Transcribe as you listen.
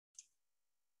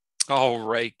All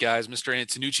right, guys, Mr.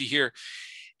 Antonucci here.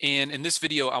 And in this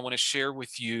video, I want to share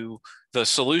with you the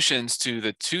solutions to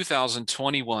the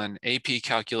 2021 AP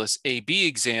Calculus AB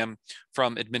exam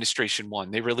from Administration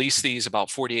 1. They released these about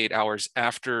 48 hours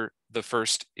after the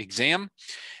first exam.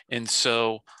 And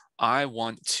so I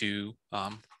want to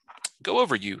go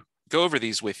over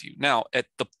these with you. Now, at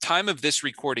the time of this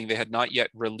recording, they had not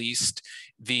yet released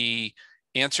the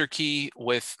answer key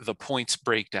with the points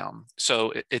breakdown.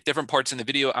 So at different parts in the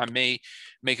video, I may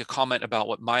make a comment about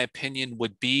what my opinion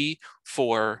would be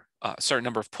for a certain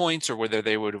number of points or whether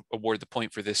they would award the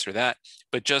point for this or that.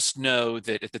 But just know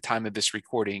that at the time of this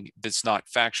recording, that's not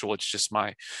factual. It's just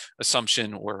my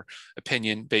assumption or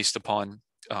opinion based upon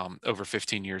over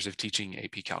 15 years of teaching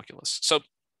AP Calculus. So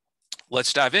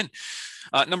let's dive in.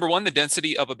 Number one, the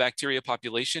density of a bacteria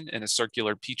population in a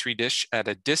circular petri dish at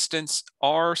a distance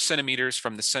r centimeters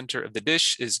from the center of the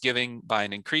dish is given by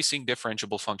an increasing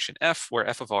differentiable function f, where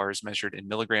f of r is measured in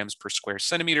milligrams per square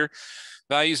centimeter.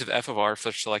 Values of f of r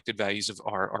for selected values of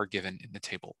r are given in the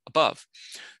table above.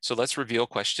 So let's reveal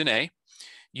question A.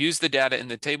 Use the data in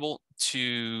the table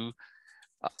to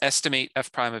estimate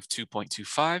f prime of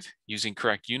 2.25 using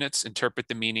correct units. Interpret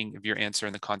the meaning of your answer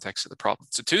in the context of the problem.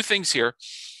 So two things here.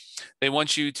 They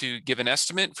want you to give an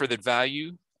estimate for the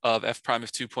value of f prime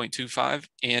of 2.25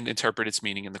 and interpret its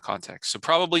meaning in the context. So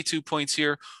probably 2 points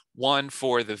here, one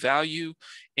for the value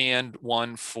and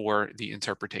one for the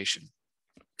interpretation.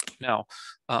 Now,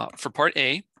 for part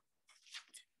A,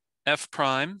 f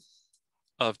prime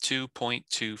of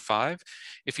 2.25.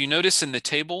 If you notice in the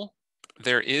table,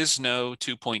 there is no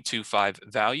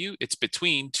 2.25 value. It's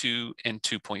between 2 and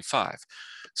 2.5.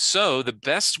 So the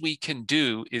best we can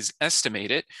do is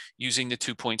estimate it using the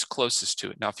 2 points closest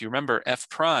to it. Now, if you remember, f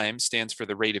prime stands for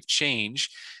the rate of change,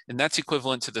 and that's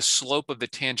equivalent to the slope of the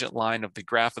tangent line of the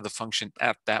graph of the function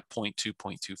at that point,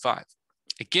 2.25.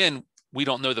 Again, we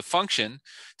don't know the function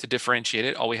to differentiate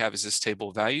it. All we have is this table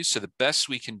of values. So the best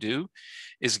we can do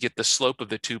is get the slope of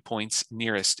the 2 points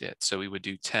nearest it. So we would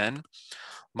do 10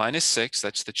 minus 6,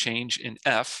 that's the change in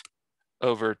f,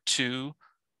 over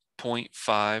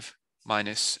 2.5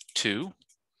 minus 2.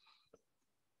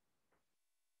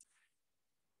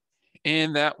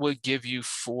 And that would give you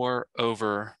 4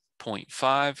 over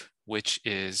 0.5, which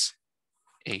is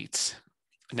 8.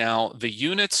 Now, the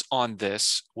units on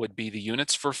this would be the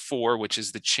units for 4, which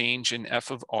is the change in f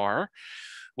of r,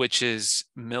 which is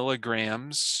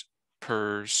milligrams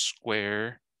per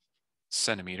square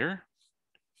centimeter,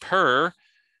 per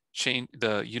change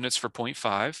the units for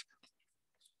 0.5,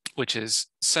 which is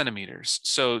centimeters.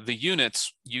 So the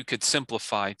units you could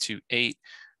simplify to 8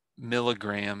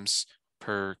 milligrams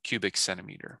per cubic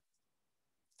centimeter.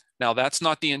 Now, that's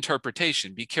not the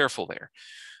interpretation. Be careful there.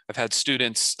 I've had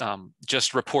students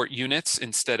just report units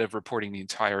instead of reporting the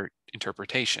entire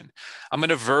interpretation. I'm going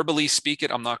to verbally speak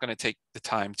it. I'm not going to take the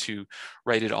time to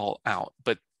write it all out,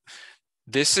 but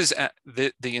this is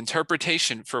the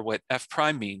interpretation for what f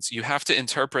prime means. You have to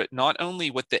interpret not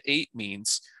only what the 8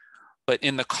 means, but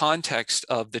in the context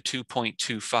of the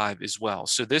 2.25 as well.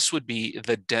 So this would be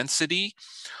the density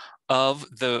of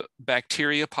the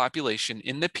bacteria population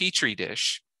in the petri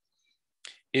dish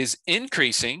is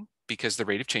increasing, because the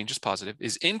rate of change is positive,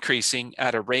 is increasing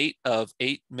at a rate of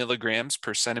 8 milligrams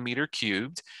per centimeter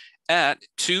cubed at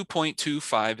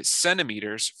 2.25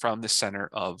 centimeters from the center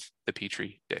of the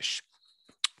petri dish.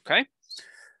 Okay.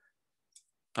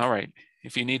 All right.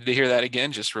 If you needed to hear that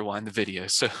again, just rewind the video.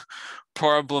 So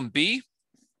problem B,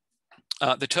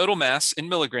 the total mass in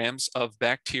milligrams of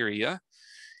bacteria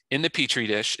in the petri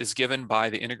dish is given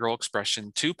by the integral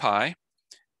expression 2 pi,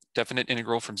 definite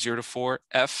integral from 0 to 4,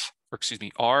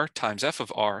 r times f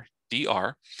of r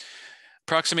dr.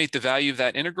 Approximate the value of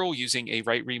that integral using a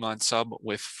right-Riemann sum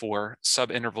with 4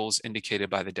 subintervals indicated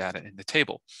by the data in the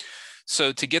table.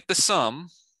 So to get the sum,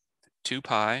 2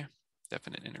 pi,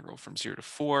 definite integral from 0 to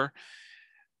 4,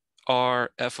 r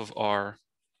f of r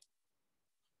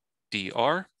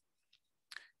dr,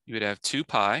 you would have 2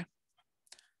 pi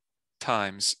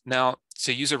times, now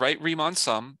to use a right-Riemann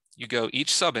sum, you go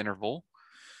each subinterval.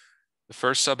 The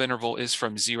first subinterval is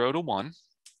from 0 to 1,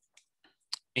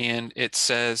 and it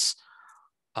says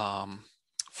 4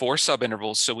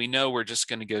 subintervals, so we know we're just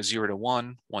going to go 0 to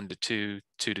 1, 1 to 2,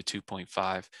 2 to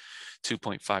 2.5,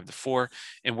 2.5 to 4,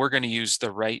 and we're going to use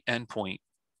the right endpoint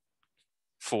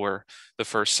for the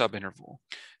first subinterval.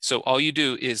 So all you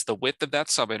do is the width of that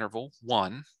subinterval,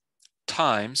 1,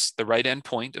 times the right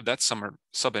endpoint of that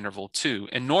subinterval, 2.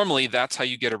 And normally that's how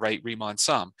you get a right Riemann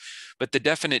sum. But the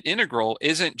definite integral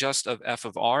isn't just of f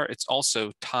of r, it's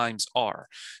also times r.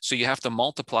 So you have to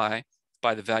multiply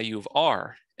by the value of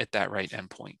r at that right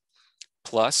endpoint.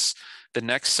 plus the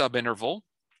next subinterval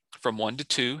from 1 to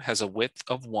 2 has a width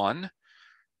of 1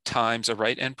 times a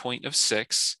right endpoint of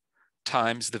 6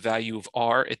 times the value of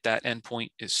r at that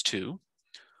endpoint is 2,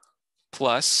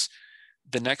 plus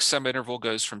the next subinterval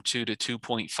goes from 2 to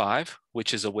 2.5,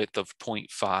 which is a width of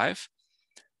 0.5,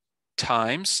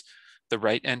 times the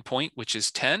right endpoint, which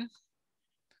is 10,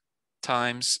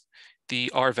 times the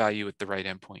r value at the right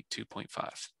endpoint,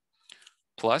 2.5.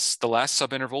 Plus the last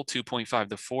subinterval, 2.5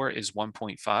 to 4, is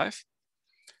 1.5,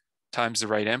 times the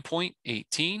right endpoint,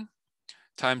 18,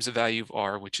 times the value of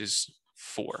r, which is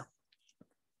 4.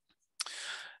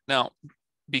 Now,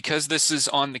 because this is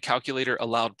on the calculator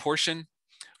allowed portion,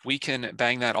 we can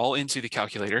bang that all into the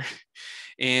calculator,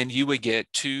 and you would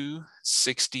get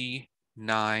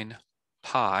 269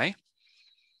 pi,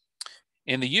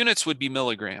 and the units would be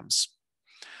milligrams.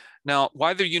 Now,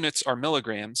 why the units are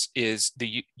milligrams is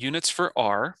the units for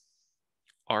r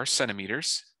are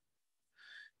centimeters.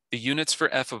 The units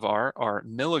for f of r are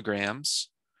milligrams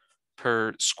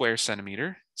per square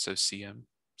centimeter, so cm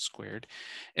squared.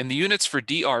 And the units for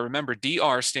dr, remember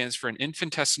dr stands for an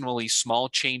infinitesimally small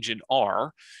change in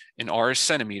r is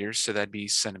centimeters, so that'd be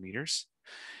centimeters.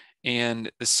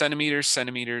 And the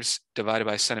centimeters divided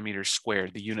by centimeters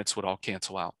squared, the units would all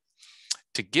cancel out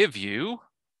to give you,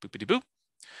 boopity boop,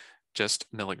 just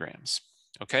milligrams.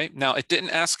 Okay, now it didn't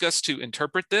ask us to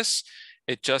interpret this.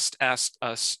 It just asked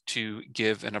us to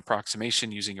give an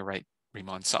approximation using a right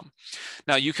Riemann sum.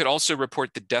 Now you could also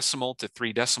report the decimal to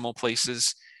 3 decimal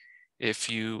places.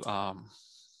 If you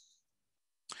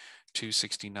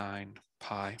 269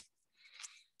 pi,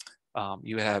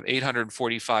 you have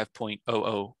 845.00,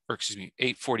 or excuse me,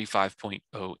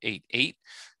 845.088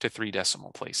 to 3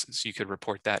 decimal places. You could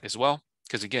report that as well,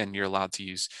 because again, you're allowed to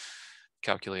use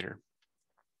calculator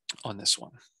on this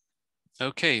one.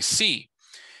 Okay, C.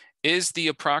 Is the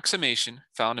approximation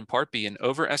found in part B an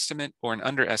overestimate or an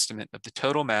underestimate of the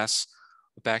total mass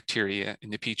of bacteria in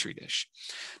the Petri dish?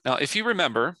 Now, if you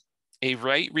remember, a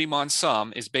right Riemann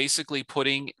sum is basically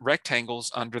putting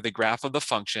rectangles under the graph of the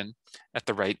function at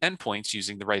the right endpoints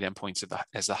using the right endpoints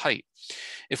as the height.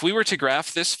 If we were to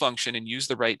graph this function and use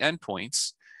the right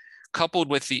endpoints, coupled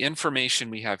with the information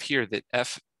we have here that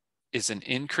f is an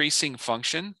increasing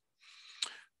function,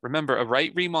 remember a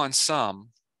right Riemann sum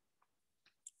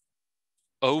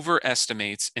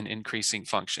overestimates an increasing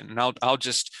function. And I'll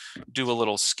just do a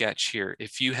little sketch here.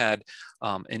 If you had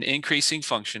an increasing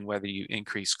function, whether you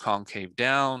increase concave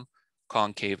down,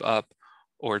 concave up,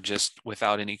 or just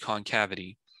without any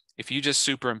concavity, if you just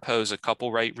superimpose a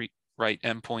couple right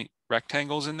endpoint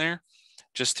rectangles in there,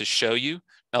 just to show you.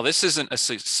 Now, this isn't a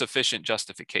sufficient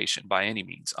justification by any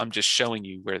means. I'm just showing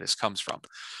you where this comes from.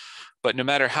 But no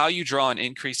matter how you draw an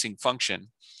increasing function,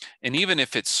 and even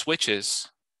if it switches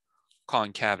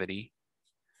concavity,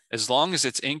 as long as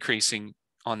it's increasing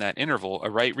on that interval, a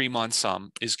right Riemann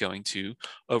sum is going to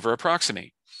over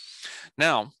approximate.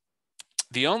 Now,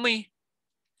 the only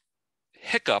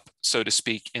hiccup, so to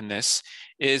speak, in this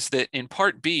is that in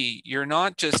part B, you're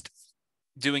not just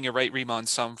doing a right Riemann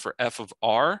sum for f of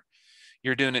r,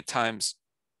 you're doing it times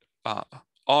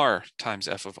r times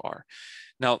f of r.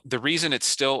 Now, the reason it's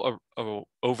still a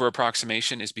over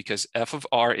approximation is because f of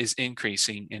r is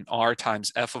increasing and r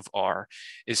times f of r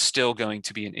is still going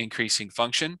to be an increasing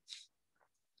function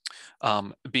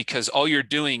because all you're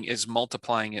doing is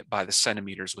multiplying it by the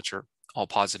centimeters, which are all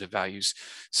positive values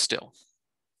still.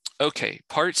 Okay,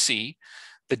 part C,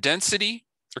 the density,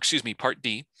 or excuse me, part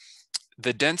D,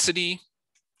 the density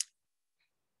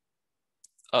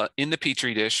in the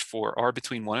Petri dish for r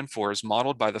between 1 and 4 is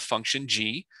modeled by the function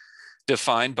g,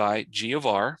 defined by g of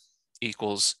r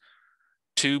equals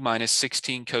 2 minus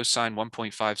 16 cosine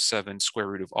 1.57 square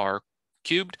root of r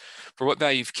cubed. For what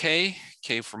value of k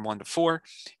from 1 to 4,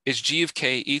 is g of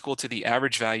k equal to the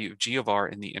average value of g of r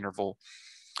in the interval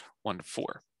 1 to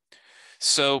 4.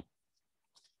 So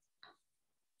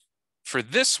for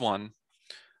this one,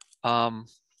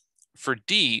 for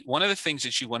D, one of the things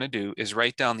that you want to do is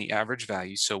write down the average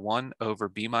value. So 1 over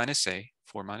b minus a,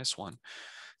 4 minus 1,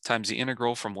 times the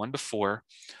integral from 1 to 4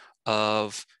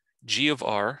 of g of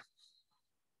r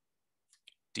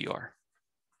dr.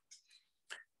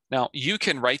 Now, you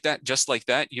can write that just like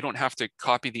that. You don't have to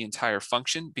copy the entire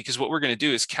function, because what we're going to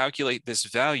do is calculate this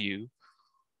value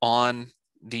on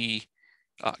the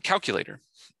calculator.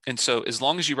 And so as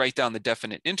long as you write down the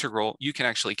definite integral, you can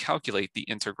actually calculate the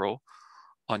integral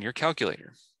on your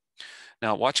calculator.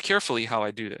 Now, watch carefully how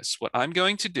I do this. What I'm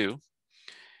going to do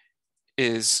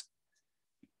is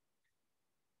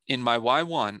in my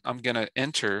y1, I'm going to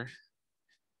enter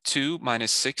 2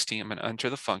 minus 16. I'm going to enter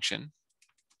the function.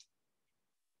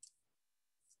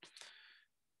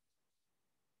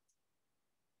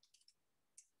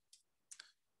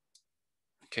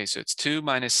 Okay, so it's 2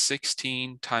 minus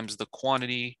 16 times the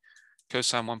quantity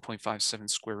cosine 1.57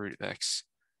 square root of x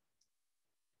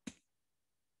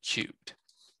cubed.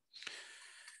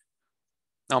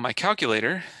 Now my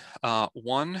calculator,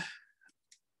 1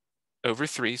 over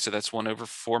 3, so that's 1 over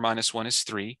 4 minus 1 is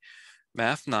 3.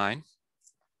 Math 9,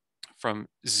 from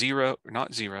 1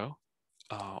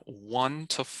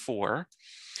 to 4.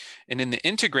 And in the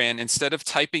integrand, instead of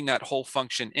typing that whole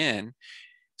function in,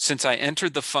 since I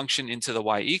entered the function into the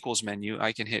y equals menu,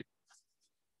 I can hit,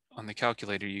 on the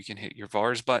calculator, you can hit your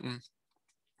vars button,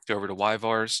 go over to y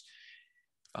vars,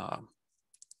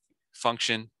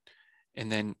 function,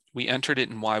 and then we entered it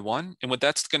in y1. And what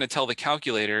that's going to tell the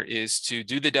calculator is to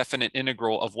do the definite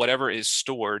integral of whatever is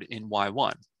stored in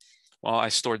y1. Well, I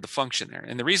stored the function there.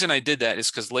 And the reason I did that is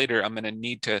because later I'm going to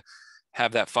need to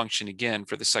have that function again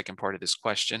for the second part of this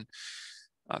question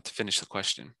to finish the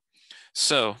question.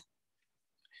 So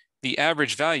the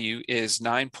average value is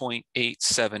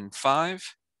 9.875.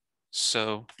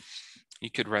 So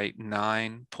you could write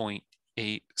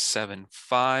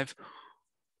 9.875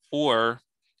 or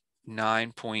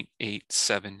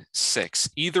 9.876.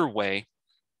 Either way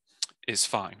is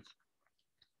fine.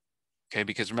 Okay,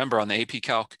 because remember on the AP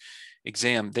Calc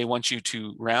exam, they want you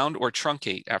to round or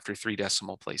truncate after 3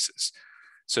 decimal places.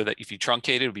 So that if you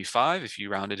truncate, it would be 5. If you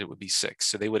rounded, it would be 6.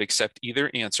 So they would accept either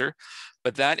answer.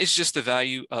 But that is just the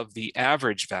value of the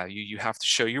average value. You have to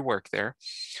show your work there.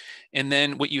 And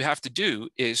then what you have to do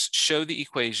is show the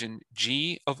equation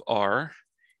G of R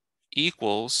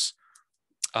equals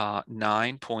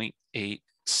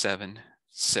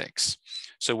 9.876.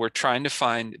 So we're trying to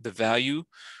find the value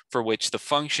for which the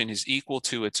function is equal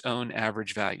to its own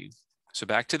average value. So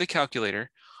back to the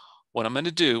calculator, what I'm going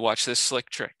to do, watch this slick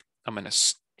trick. I'm going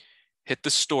to hit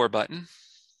the store button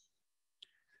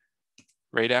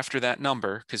right after that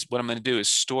number, because what I'm going to do is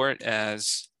store it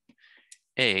as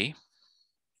A.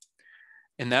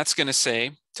 And that's going to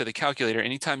say to the calculator,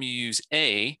 anytime you use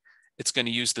A, it's going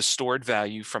to use the stored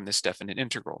value from this definite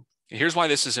integral. And here's why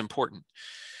this is important.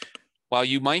 While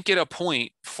you might get a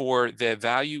point for the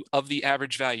value of the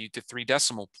average value to 3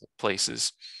 decimal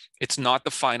places, it's not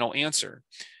the final answer.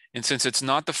 And since it's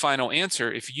not the final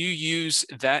answer, if you use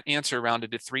that answer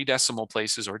rounded to 3 decimal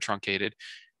places or truncated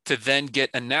to then get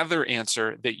another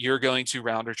answer that you're going to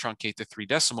round or truncate to 3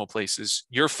 decimal places,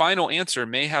 your final answer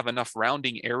may have enough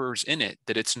rounding errors in it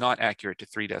that it's not accurate to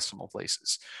 3 decimal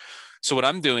places. So what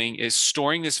I'm doing is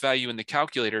storing this value in the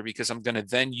calculator because I'm going to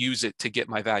then use it to get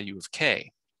my value of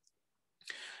K.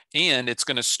 And it's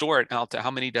going to store it out to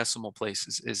how many decimal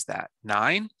places is that?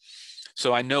 9.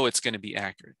 So I know it's going to be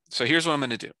accurate. So here's what I'm going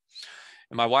to do.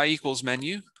 In my y equals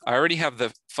menu, I already have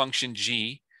the function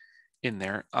G in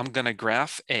there. I'm going to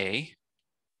graph A.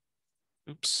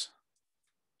 Oops.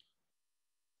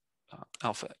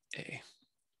 Alpha A.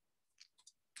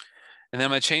 And then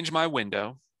I'm going to change my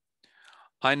window.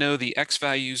 I know the x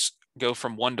values go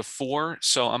from 1 to 4,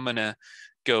 so I'm going to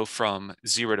go from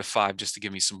 0 to 5 just to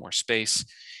give me some more space.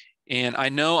 And I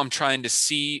know I'm trying to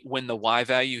see when the y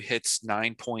value hits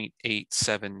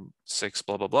 9.876,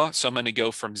 blah, blah, blah. So I'm going to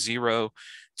go from 0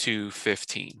 to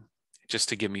 15 just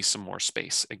to give me some more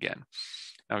space again.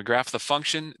 Now we graph the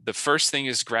function. The first thing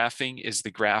is graphing is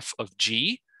the graph of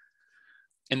G.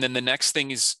 And then the next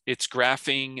thing is it's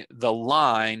graphing the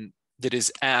line that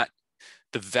is at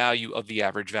the value of the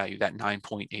average value, that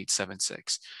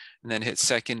 9.876. And then hit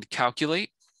second,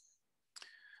 calculate.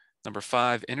 Number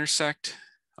 5, intersect.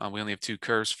 We only have 2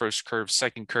 curves, first curve,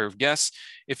 second curve, guess.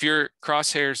 If your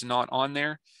crosshair is not on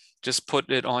there, just put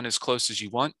it on as close as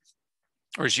you want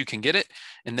or as you can get it,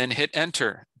 and then hit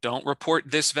enter. Don't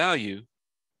report this value,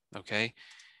 okay?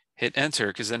 Hit enter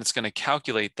because then it's going to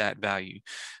calculate that value.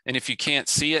 And if you can't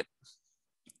see it,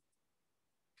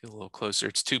 get a little closer,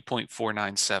 it's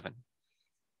 2.497.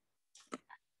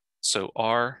 So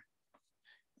R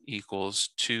equals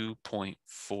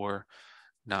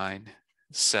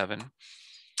 2.497.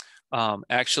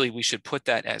 Actually, we should put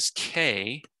that as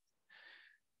K.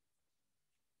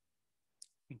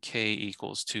 K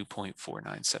equals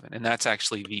 2.497. And that's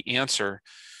actually the answer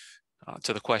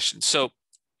to the question. So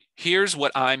here's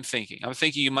what I'm thinking. I'm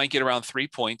thinking you might get around 3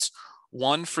 points.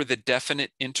 1 for the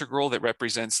definite integral that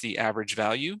represents the average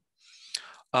value.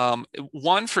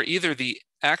 1 for either the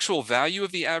actual value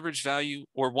of the average value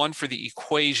or 1 for the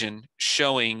equation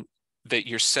showing that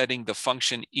you're setting the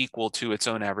function equal to its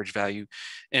own average value,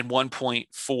 and 1 point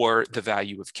for the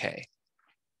value of K.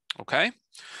 Okay,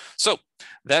 so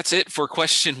that's it for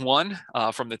question one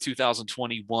from the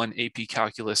 2021 AP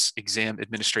Calculus Exam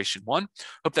Administration 1.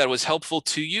 Hope that was helpful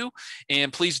to you.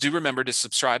 And please do remember to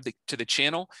subscribe to the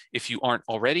channel if you aren't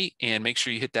already, and make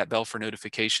sure you hit that bell for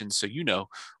notifications so you know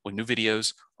when new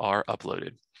videos are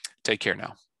uploaded. Take care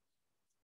now.